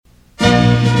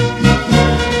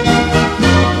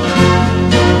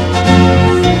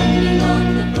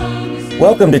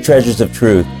Welcome to Treasures of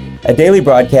Truth, a daily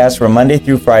broadcast from Monday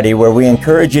through Friday where we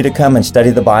encourage you to come and study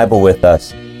the Bible with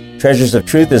us. Treasures of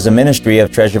Truth is a ministry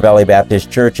of Treasure Valley Baptist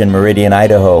Church in Meridian,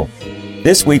 Idaho.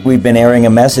 This week we've been airing a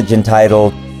message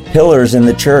entitled, Pillars in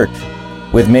the Church.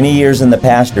 With many years in the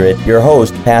pastorate, your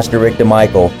host, Pastor Rick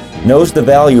DeMichael, knows the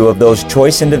value of those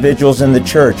choice individuals in the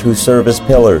church who serve as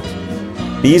pillars.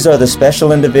 These are the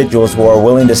special individuals who are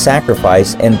willing to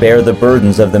sacrifice and bear the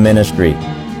burdens of the ministry.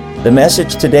 The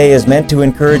message today is meant to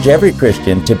encourage every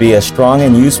Christian to be a strong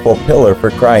and useful pillar for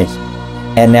Christ.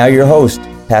 And now your host,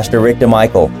 Pastor Rick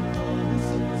DeMichael.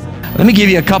 Let me give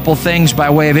you a couple things by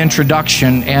way of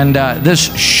introduction, and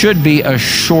this should be a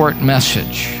short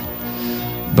message,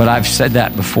 but I've said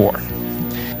that before.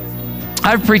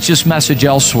 I've preached this message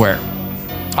elsewhere.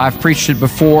 I've preached it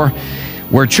before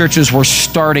where churches were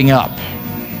starting up,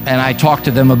 and I talked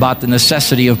to them about the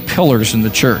necessity of pillars in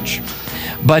the church.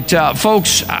 But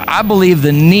folks, I believe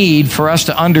the need for us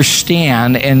to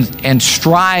understand and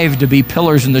strive to be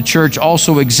pillars in the church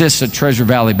also exists at Treasure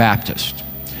Valley Baptist.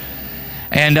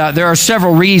 And there are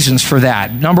several reasons for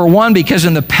that. Number one, because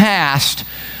in the past,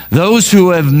 those who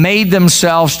have made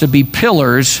themselves to be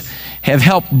pillars have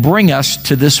helped bring us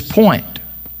to this point.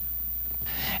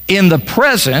 In the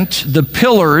present, the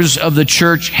pillars of the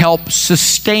church help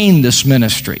sustain this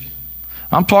ministry.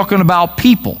 I'm talking about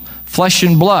people, flesh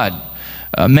and blood.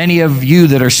 Many of you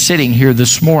that are sitting here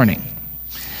this morning.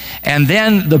 And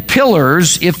then the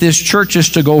pillars, if this church is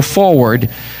to go forward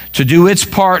to do its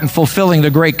part in fulfilling the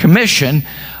Great Commission,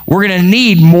 we're going to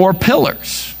need more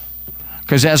pillars.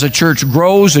 Because as a church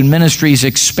grows and ministries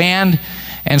expand,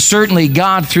 and certainly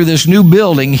God, through this new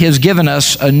building, has given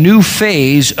us a new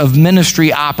phase of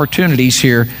ministry opportunities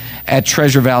here at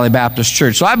Treasure Valley Baptist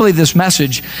Church. So I believe this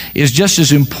message is just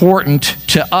as important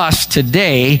to us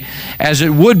today as it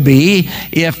would be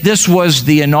if this was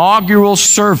the inaugural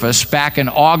service back in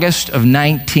August of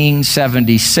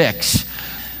 1976.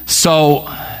 So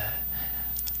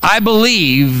I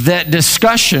believe that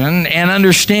discussion and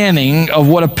understanding of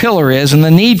what a pillar is and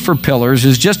the need for pillars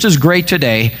is just as great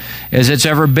today as it's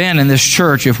ever been in this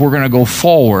church if we're going to go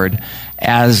forward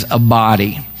as a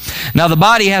body. Now, the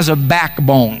body has a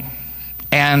backbone,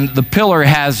 and the pillar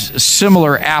has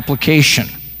similar application.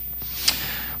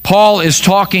 Paul is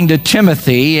talking to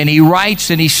Timothy, and he writes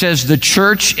and he says, the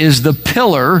church is the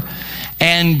pillar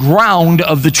and ground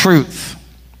of the truth.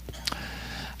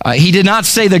 He did not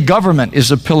say the government is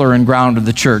the pillar and ground of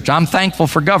the church. I'm thankful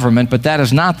for government, but that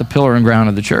is not the pillar and ground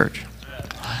of the church.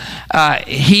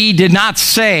 He did not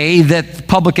say that the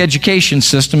public education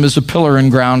system is the pillar and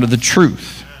ground of the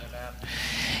truth.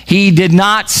 He did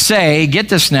not say, get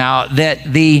this now, that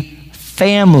the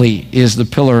family is the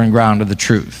pillar and ground of the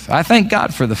truth. I thank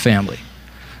God for the family.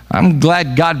 I'm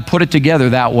glad God put it together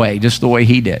that way, just the way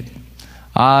He did.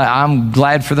 I'm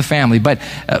glad for the family. But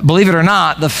believe it or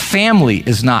not, the family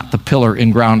is not the pillar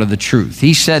and ground of the truth.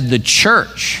 He said the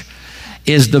church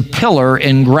is the pillar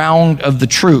and ground of the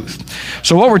truth.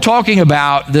 So what we're talking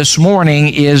about this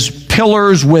morning is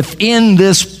pillars within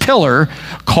this pillar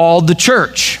called the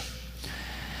church.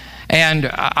 And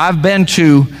I've been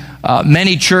to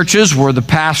many churches where the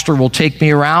pastor will take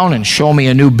me around and show me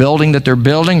a new building that they're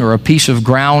building or a piece of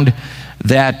ground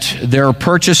that they're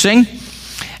purchasing.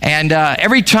 And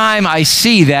every time I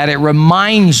see that, it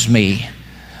reminds me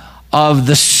of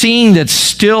the scene that's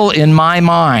still in my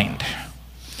mind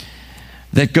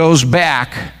that goes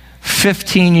back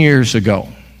 15 years ago.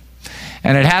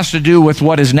 And it has to do with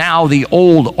what is now the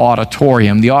old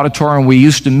auditorium, the auditorium we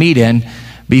used to meet in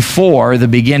before the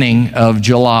beginning of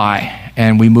July,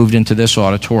 and we moved into this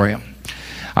auditorium.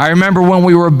 I remember when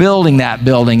we were building that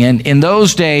building, and in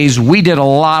those days, we did a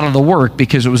lot of the work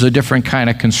because it was a different kind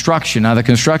of construction. Now, the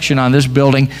construction on this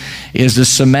building is the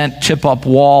cement tip-up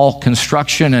wall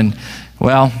construction, and,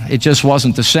 well, it just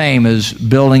wasn't the same as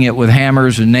building it with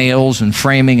hammers and nails and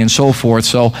framing and so forth.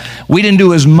 So we didn't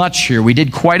do as much here. We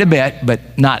did quite a bit,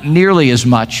 but not nearly as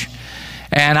much.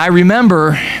 And I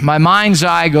remember my mind's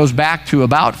eye goes back to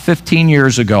about 15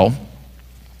 years ago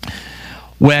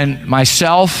when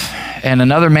myself and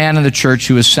another man in the church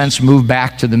who has since moved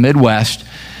back to the Midwest,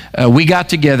 we got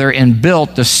together and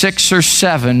built the 6 or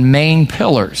 7 main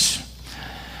pillars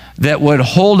that would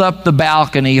hold up the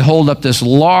balcony, hold up this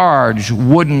large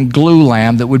wooden glue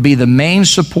lamp that would be the main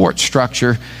support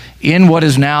structure in what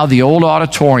is now the old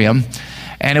auditorium.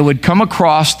 And it would come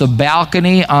across the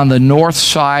balcony on the north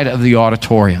side of the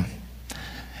auditorium.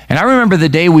 And I remember the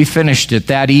day we finished it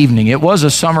that evening. It was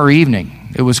a summer evening.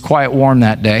 It was quite warm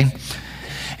that day.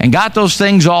 And got those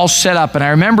things all set up. And I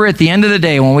remember at the end of the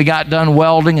day when we got done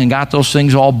welding and got those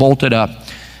things all bolted up,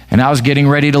 And I was getting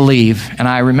ready to leave, and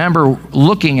I remember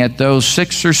looking at those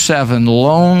 6 or 7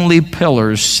 lonely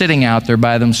pillars sitting out there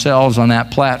by themselves on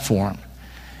that platform.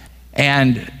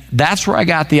 And that's where I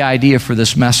got the idea for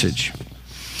this message.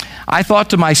 I thought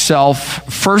to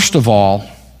myself, first of all,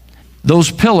 those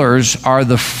pillars are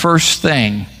the first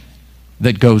thing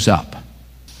that goes up.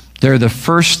 They're the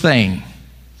first thing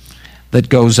that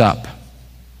goes up.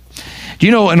 Do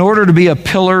you know, in order to be a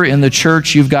pillar in the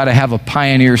church, you've got to have a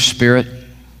pioneer spirit.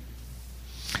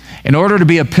 In order to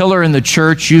be a pillar in the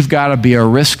church, you've got to be a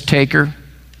risk taker.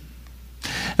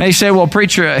 Now you say, well,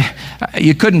 preacher,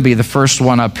 you couldn't be the first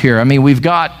one up here. I mean, we've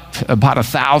got about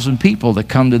 1,000 people that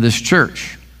come to this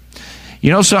church. You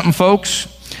know something, folks?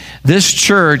 This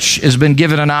church has been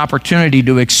given an opportunity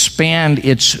to expand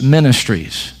its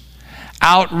ministries,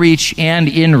 outreach and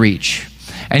inreach.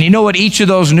 And you know what each of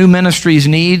those new ministries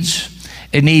needs?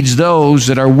 It needs those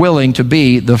that are willing to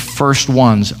be the first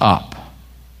ones up.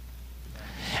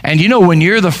 And you know, when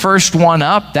you're the first one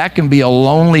up, that can be a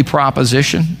lonely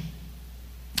proposition.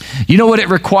 You know what it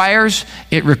requires?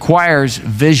 It requires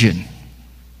vision.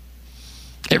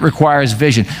 It requires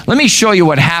vision. Let me show you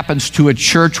what happens to a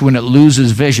church when it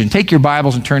loses vision. Take your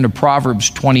Bibles and turn to Proverbs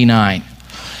 29.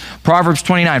 Proverbs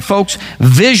 29. Folks,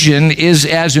 vision is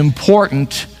as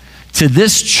important to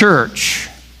this church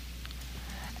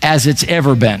as it's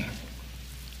ever been.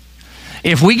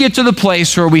 If we get to the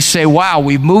place where we say, wow,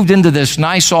 we've moved into this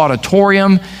nice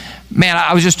auditorium. Man,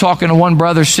 I was just talking to one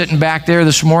brother sitting back there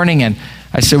this morning, and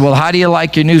I said, well, how do you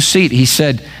like your new seat? He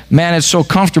said, man, it's so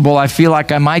comfortable, I feel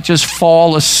like I might just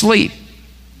fall asleep.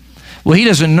 Well, he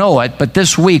doesn't know it, but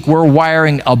this week we're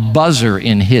wiring a buzzer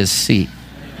in his seat.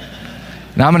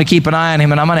 And I'm going to keep an eye on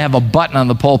him, and I'm going to have a button on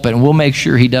the pulpit, and we'll make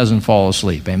sure he doesn't fall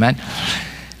asleep. Amen?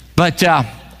 But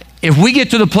if we get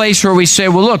to the place where we say,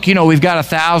 well, look, you know, we've got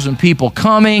 1,000 people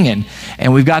coming,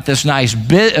 and we've got this nice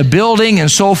building and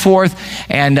so forth,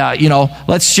 and you know,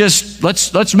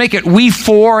 let's make it we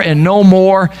 4 and no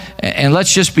more, and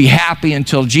let's just be happy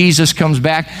until Jesus comes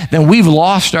back, then we've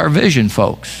lost our vision,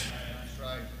 folks.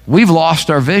 We've lost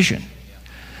our vision.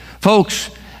 Folks,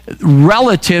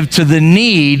 relative to the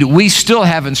need, we still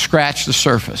haven't scratched the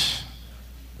surface.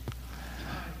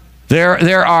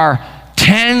 There are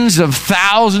tens of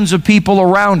thousands of people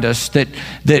around us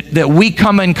that we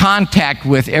come in contact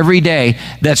with every day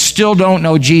that still don't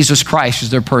know Jesus Christ as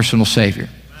their personal Savior.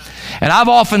 And I've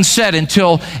often said,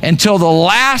 until the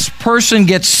last person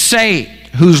gets saved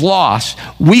who's lost,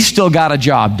 we still got a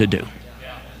job to do.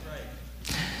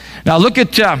 Now look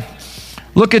at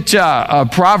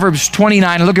Proverbs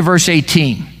 29 and look at verse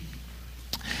 18.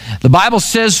 The Bible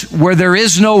says, where there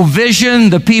is no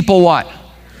vision, the people what?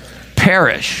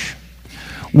 Perish.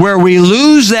 Where we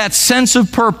lose that sense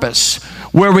of purpose,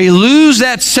 where we lose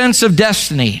that sense of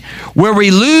destiny, where we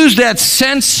lose that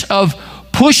sense of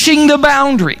pushing the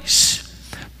boundaries,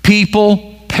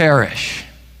 people perish.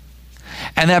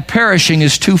 And that perishing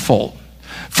is twofold.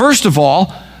 First of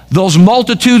all, those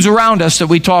multitudes around us that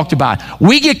we talked about.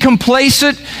 We get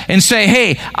complacent and say,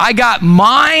 hey, I got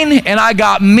mine and I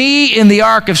got me in the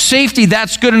ark of safety.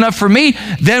 That's good enough for me.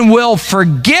 Then we'll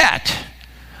forget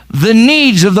the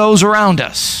needs of those around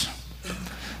us.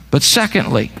 But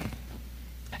secondly,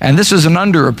 and this is an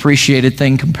underappreciated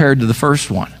thing compared to the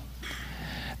first one,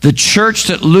 the church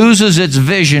that loses its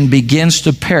vision begins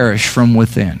to perish from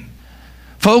within.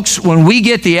 Folks, when we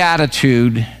get the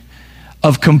attitude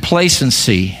of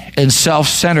complacency and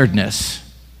self-centeredness,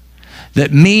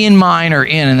 that me and mine are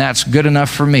in and that's good enough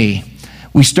for me,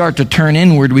 we start to turn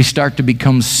inward, we start to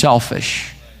become selfish.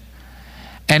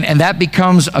 And that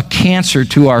becomes a cancer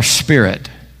to our spirit.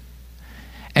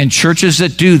 And churches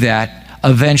that do that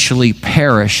eventually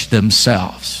perish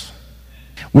themselves.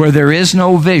 Where there is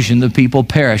no vision, the people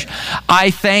perish.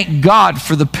 I thank God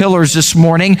for the pillars this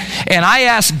morning, and I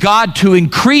ask God to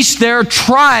increase their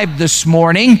tribe this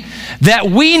morning, that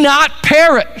we not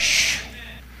perish,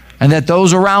 and that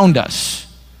those around us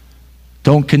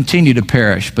don't continue to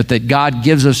perish, but that God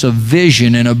gives us a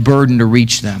vision and a burden to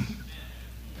reach them.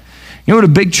 You know what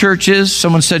a big church is?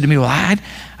 Someone said to me, well,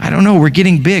 I don't know, we're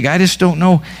getting big. I just don't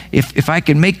know if I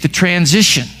can make the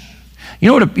transition. You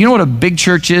know what a big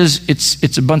church is?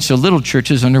 It's a bunch of little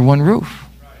churches under one roof.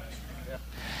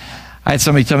 I had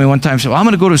somebody tell me one time, so I'm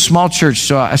going to go to a small church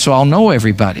so I'll know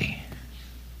everybody.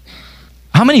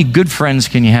 How many good friends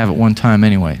can you have at one time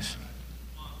anyways?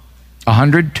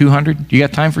 100, 200? You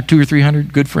got time for 200 or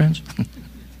 300 good friends?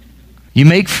 You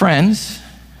make friends,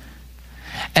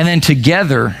 and then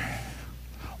together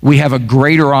we have a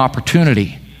greater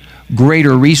opportunity,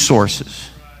 greater resources,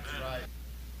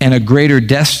 and a greater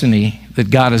destiny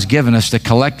that God has given us that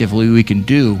collectively we can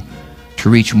do to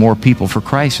reach more people for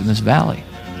Christ in this valley.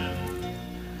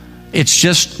 It's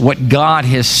just what God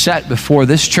has set before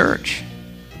this church.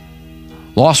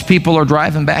 Lost people are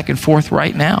driving back and forth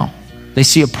right now. They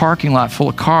see a parking lot full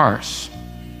of cars.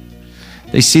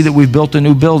 They see that we've built a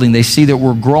new building. They see that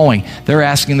we're growing. They're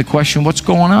asking the question, what's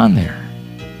going on there?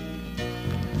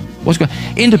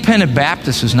 Independent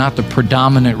Baptist is not the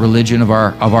predominant religion of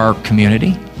our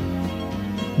community.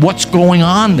 What's going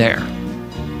on there?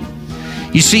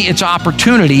 You see, it's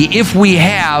opportunity if we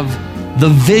have the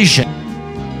vision.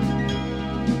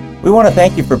 We want to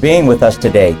thank you for being with us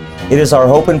today. It is our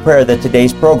hope and prayer that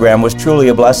today's program was truly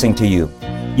a blessing to you.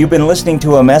 You've been listening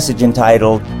to a message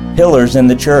entitled, Pillars in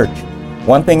the Church.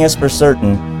 One thing is for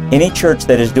certain, any church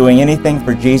that is doing anything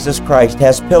for Jesus Christ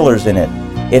has pillars in it.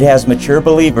 It has mature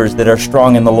believers that are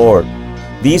strong in the Lord.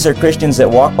 These are Christians that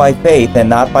walk by faith and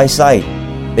not by sight.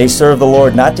 They serve the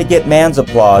Lord not to get man's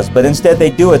applause, but instead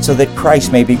they do it so that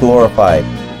Christ may be glorified.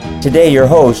 Today, your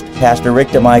host, Pastor Rick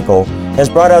DeMichael, has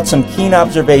brought out some keen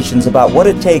observations about what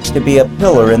it takes to be a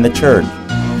pillar in the church.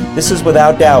 This is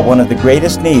without doubt one of the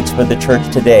greatest needs for the church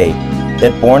today,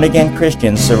 that born-again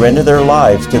Christians surrender their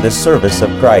lives to the service of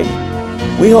Christ.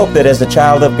 We hope that as a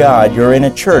child of God, you're in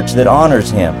a church that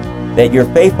honors Him, that you're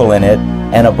faithful in it,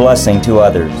 and a blessing to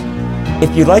others.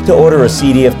 If you'd like to order a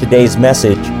CD of today's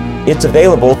message, it's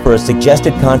available for a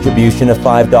suggested contribution of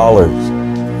 $5.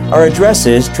 Our address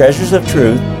is Treasures of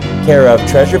Truth, care of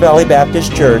Treasure Valley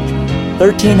Baptist Church,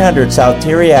 1300 South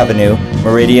Terry Avenue,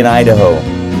 Meridian, Idaho,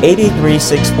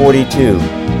 83642.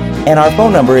 And our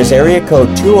phone number is area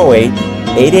code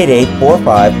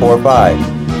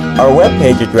 208-888-4545. Our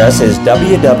webpage address is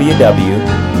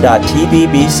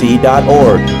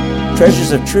www.tbbc.org.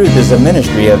 Treasures of Truth is a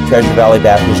ministry of Treasure Valley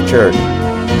Baptist Church.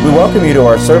 We welcome you to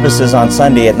our services on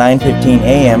Sunday at 9:15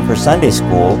 a.m. for Sunday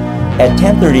School, at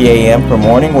 10:30 a.m. for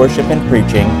morning worship and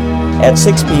preaching, at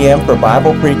 6 p.m. for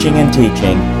Bible preaching and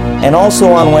teaching, and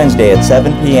also on Wednesday at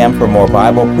 7 p.m. for more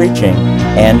Bible preaching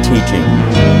and teaching.